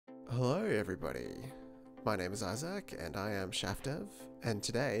Hello everybody, my name is Isaac and I am chaf.dev, and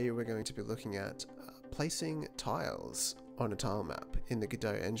today we're going to be looking at placing tiles on a tile map in the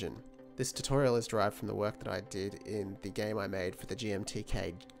Godot engine. This tutorial is derived from the work that I did in the game I made for the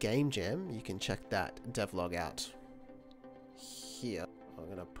GMTK Game Jam. You can check that devlog out here. I'm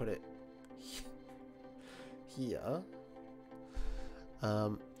going to put it here.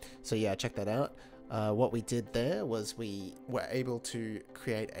 So yeah, check that out. What we did there was we were able to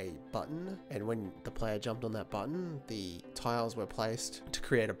create a button, and when the player jumped on that button, the tiles were placed to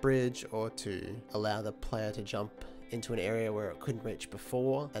create a bridge or to allow the player to jump into an area where it couldn't reach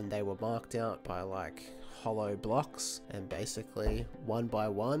before, and they were marked out by like hollow blocks, and basically one by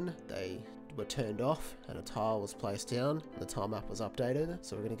one they were turned off and a tile was placed down and the tile map was updated.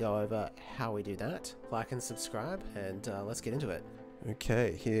 So we're going to go over how we do that. Like and subscribe, and let's get into it.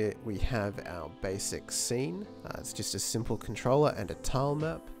 Okay, here we have our basic scene. It's just a simple controller and a tile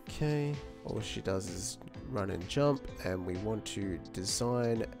map. Okay, all she does is run and jump, and we want to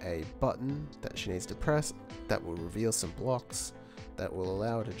design a button that she needs to press that will reveal some blocks that will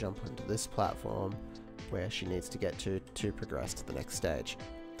allow her to jump onto this platform where she needs to get to progress to the next stage.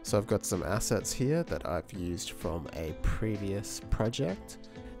 So I've got some assets here that I've used from a previous project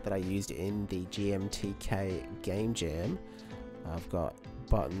that I used in the GMTK Game Jam. I've got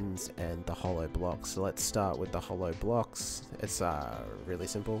buttons and the hollow blocks. So let's start with the hollow blocks. It's really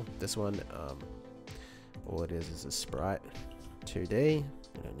simple. This one, all it is a sprite 2D. We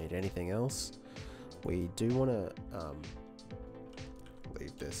don't need anything else. We do want to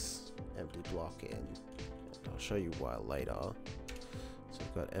leave this empty block in. I'll show you why later. So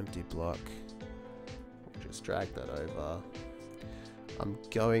I've got empty block. We'll just drag that over. I'm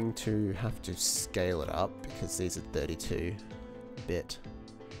going to have to scale it up because these are 32-bit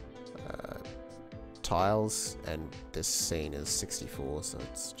tiles and this scene is 64, so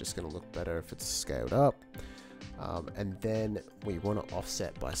it's just going to look better if it's scaled up. And then we want to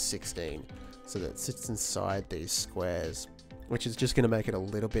offset by 16 so that it sits inside these squares, which is just going to make it a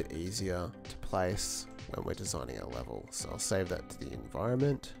little bit easier to place when we're designing our level. So I'll save that to the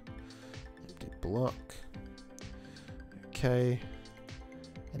environment. Empty block. Okay,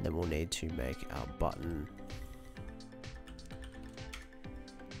 and then we'll need to make our button.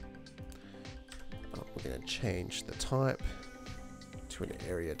 We're going to change the type to an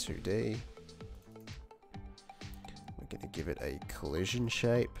area 2D. We're going to give it a collision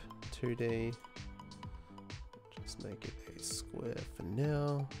shape 2D. Just make it a square for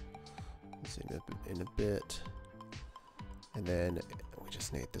now. Zoom in a bit. And then we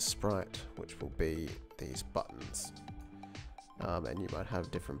just need the sprite, which will be these buttons. And you might have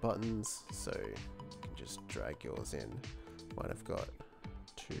different buttons, so you can just drag yours in. Mine have got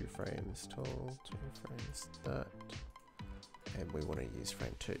 2 frames tall, 2 frames that, and we want to use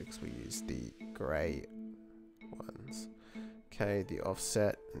frame 2 because we use the grey ones. Okay, the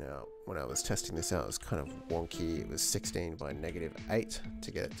offset, now when I was testing this out it was kind of wonky. It was 16 by -8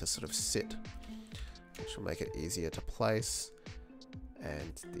 to get it to sort of sit, which will make it easier to place,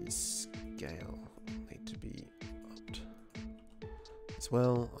 and the scale will need to be upped as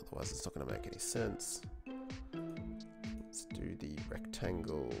well, otherwise it's not going to make any sense. Let's do the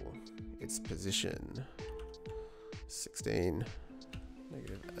rectangle, its position, 16,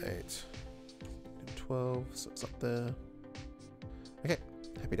 -8, -12, so it's up there. Okay,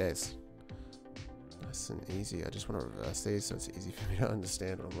 happy days. Nice and easy. I just want to reverse these so it's easy for me to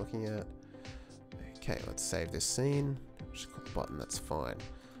understand what I'm looking at. Okay, let's save this scene. Just click the button, that's fine.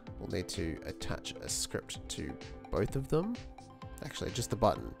 We'll need to attach a script to both of them. Actually, just the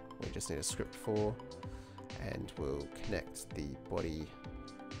button. We just need a script for, and we'll connect the body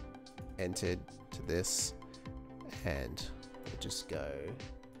entered to this, and we'll just go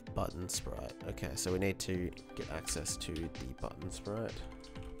button sprite. Okay, so we need to get access to the button sprite.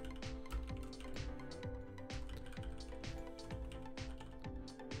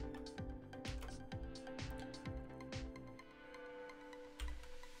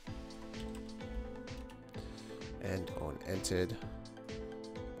 And on entered,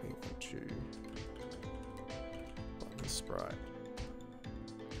 we want to button sprite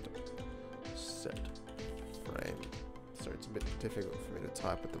set frame. So it's a bit difficult for me to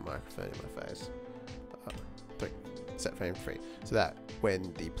type with the microphone in my face. Set frame 3, so that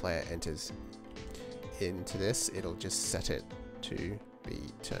when the player enters into this, it'll just set it to be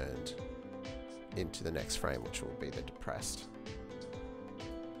turned into the next frame, which will be the depressed.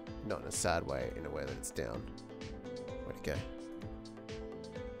 Not in a sad way, in a way that it's down. Where'd it go?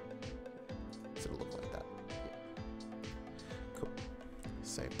 So it'll look like that. Yeah. Cool.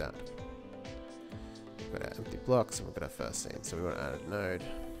 Save that. We've got our empty blocks and we've got our first scene. So we want to add a node.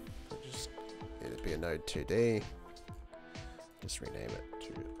 it'd be a node 2D. Just rename it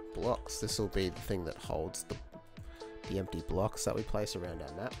to blocks. This will be the thing that holds the empty blocks that we place around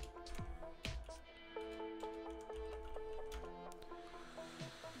our map.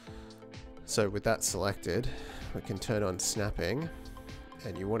 So with that selected, we can turn on snapping,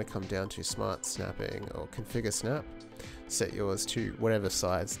 and you want to come down to smart snapping or configure snap. Set yours to whatever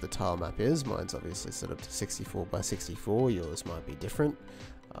size the tile map is. Mine's obviously set up to 64 by 64. Yours might be different,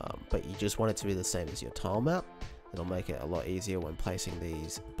 but you just want it to be the same as your tile map. It'll make it a lot easier when placing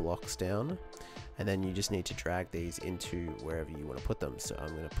these blocks down. And then you just need to drag these into wherever you want to put them. So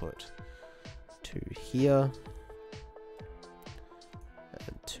I'm going to put 2 here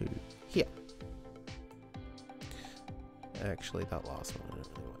and 2 here. Actually, that last one I don't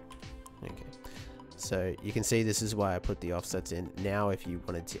really want. Okay. So you can see this is why I put the offsets in. Now if you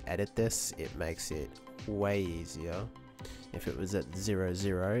wanted to edit this, it makes it way easier. If it was at 0,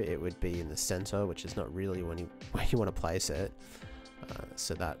 0, it would be in the center, which is not really where you want to place it.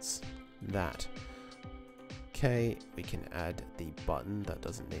 So that's that. Okay, we can add the button. That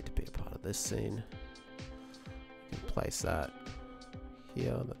doesn't need to be a part of this scene. We can place that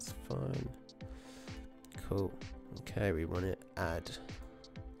here, that's fine. Cool. Okay, we want to add,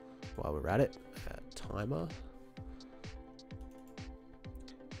 while we're at it, a timer.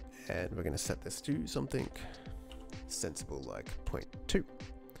 And we're going to set this to something sensible like 0.2.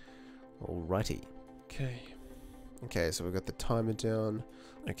 Alrighty. Okay, so we've got the timer down.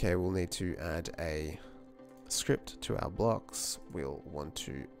 Okay, we'll need to add a script to our blocks. We'll want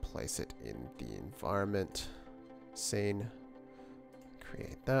to place it in the environment scene.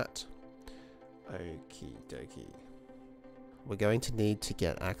 Create that. Okie dokie. We're going to need to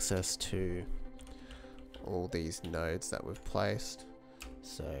get access to all these nodes that we've placed.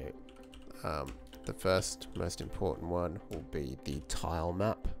 So the first most important one will be the tile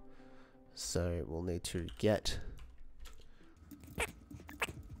map. So we'll need to get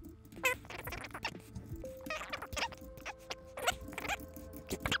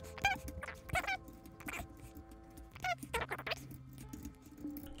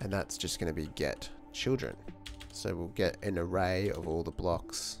and that's just going to be get children. So we'll get an array of all the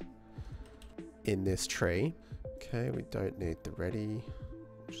blocks in this tree. Okay, we don't need the ready.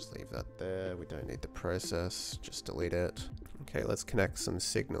 Just leave that there. We don't need the process. Just delete it. Okay, let's connect some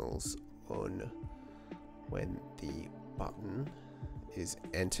signals on when the button is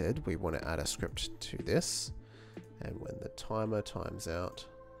entered. We want to add a script to this. And when the timer times out,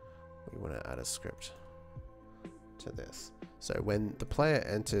 we want to add a script to this. So when the player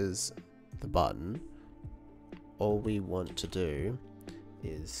enters the button, all we want to do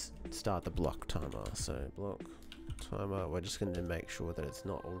is start the block timer. So block timer, we're just going to make sure that it's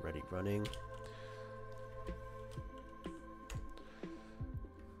not already running.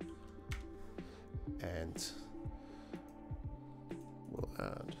 And we'll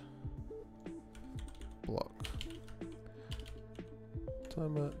add block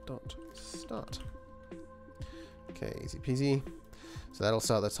timer dot start. Okay, easy peasy. So that'll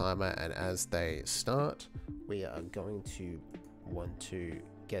start the timer, and as they start, we are going to want to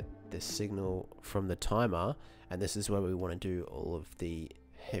get this signal from the timer, and this is where we want to do all of the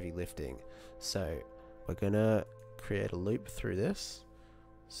heavy lifting. So we're gonna create a loop through this.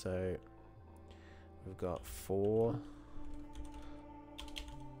 So we've got 4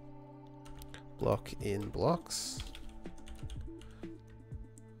 block in blocks,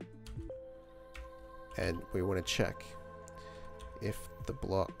 and we want to check if the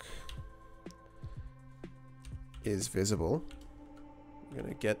block is visible. We're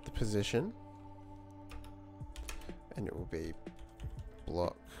going to get the position, and it will be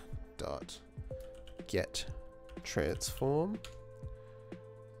block dot get transform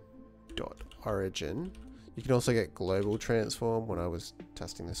dot origin. You can also get global transform. When I was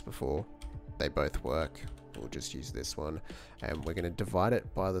testing this before, they both work. We'll just use this one, and we're going to divide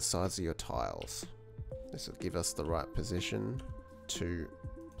it by the size of your tiles. This will give us the right position to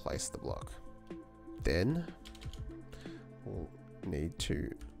place the block. Then we'll need to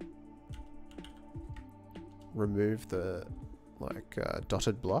remove the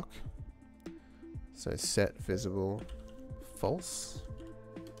dotted block. So set visible false.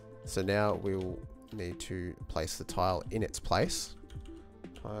 So now we'll need to place the tile in its place.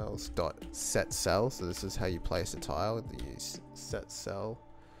 Tiles dot set cell. So this is how you place a tile. You set cell,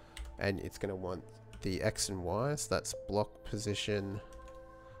 and it's going to want the X and Y. So that's block position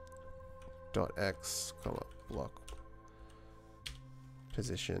dot X, comma block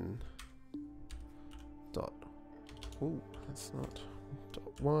position dot, ooh, that's not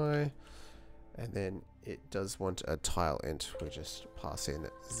dot Y, and then it does want a tile int. We just pass in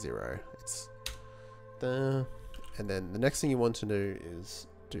 0. It's there. And then the next thing you want to do is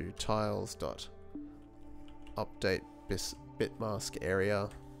do tiles.update bitmask area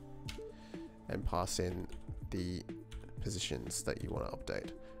and pass in the positions that you want to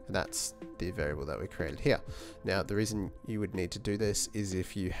update. And that's the variable that we created here. Now, the reason you would need to do this is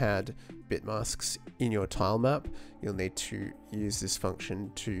if you had bitmasks in your tile map, you'll need to use this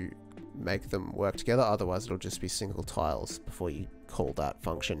function to make them work together. Otherwise, it'll just be single tiles before you call that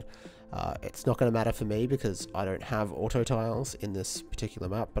function. It's not going to matter for me because I don't have auto tiles in this particular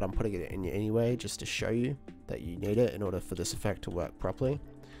map, but I'm putting it in anyway just to show you that you need it in order for this effect to work properly.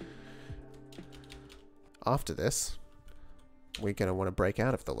 After this, we're going to want to break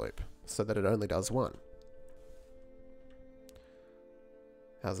out of the loop so that it only does one.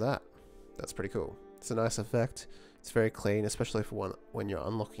 How's that? That's pretty cool. It's a nice effect. It's very clean, especially for when you're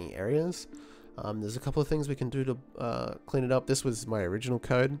unlocking areas. There's a couple of things we can do to clean it up. This was my original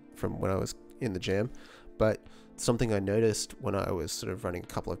code from when I was in the jam, but something I noticed when I was sort of running a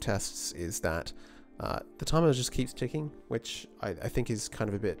couple of tests is that the timer just keeps ticking, which I think is kind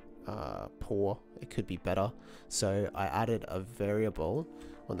of a bit poor. It could be better. So I added a variable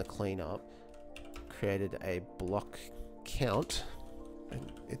on the cleanup, created a block count,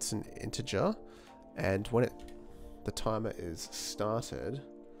 and it's an integer, and when the timer is started,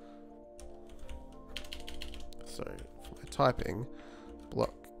 so for my typing,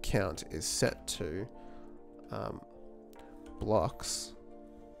 block count is set to blocks,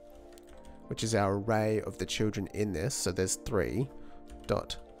 which is our array of the children in this. So there's 3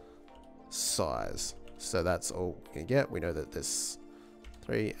 dot size. So that's all we get. We know that there's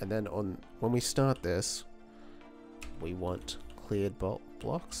 3, and then when we start this, we want cleared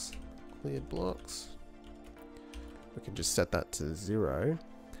blocks. Cleared blocks. We can just set that to 0.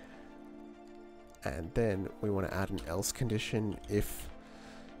 And then we want to add an else condition. If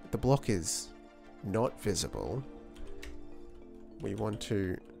the block is not visible, we want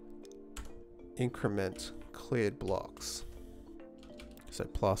to increment cleared blocks. So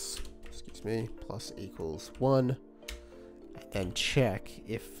plus equals 1, and check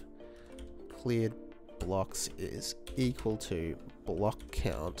if cleared blocks is equal to block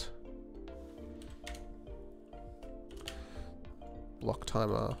count block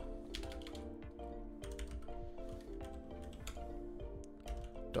timer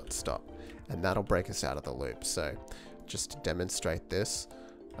dot stop, and that'll break us out of the loop. So just to demonstrate this,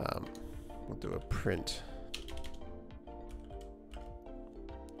 we'll do a print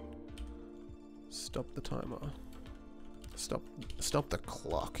stop the timer, stop the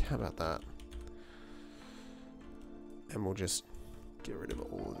clock. How about that? And we'll just get rid of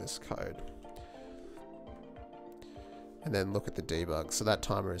all of this code. And then look at the debug. So that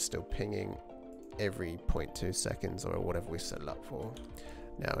timer is still pinging every 0.2 seconds or whatever we set it up for.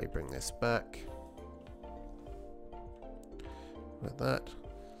 Now we bring this back with that.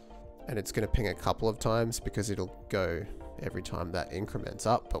 And it's going to ping a couple of times because it'll go every time that increments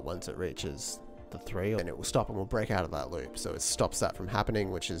up, but once it reaches the 3, then it will stop and we'll break out of that loop. So it stops that from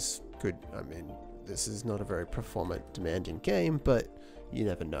happening, which is good. I mean, this is not a very performant demanding game, but you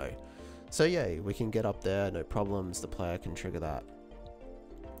never know. So yeah, we can get up there, no problems. The player can trigger that.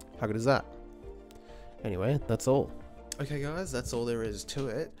 How good is that? Anyway, that's all. Okay guys, that's all there is to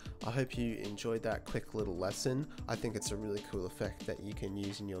it. I hope you enjoyed that quick little lesson. I think it's a really cool effect that you can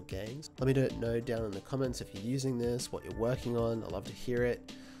use in your games. Let me know down in the comments if you're using this, what you're working on. I'd love to hear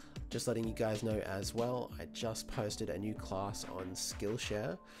it. Just letting you guys know as well, I just posted a new class on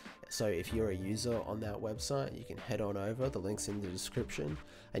Skillshare. So if you're a user on that website, you can head on over, the link's in the description,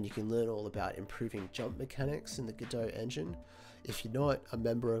 and you can learn all about improving jump mechanics in the Godot engine. If you're not a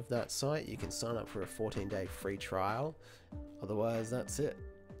member of that site, you can sign up for a 14-day free trial. Otherwise, that's it.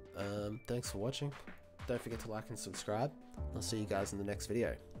 Thanks for watching. Don't forget to like and subscribe. I'll see you guys in the next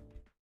video.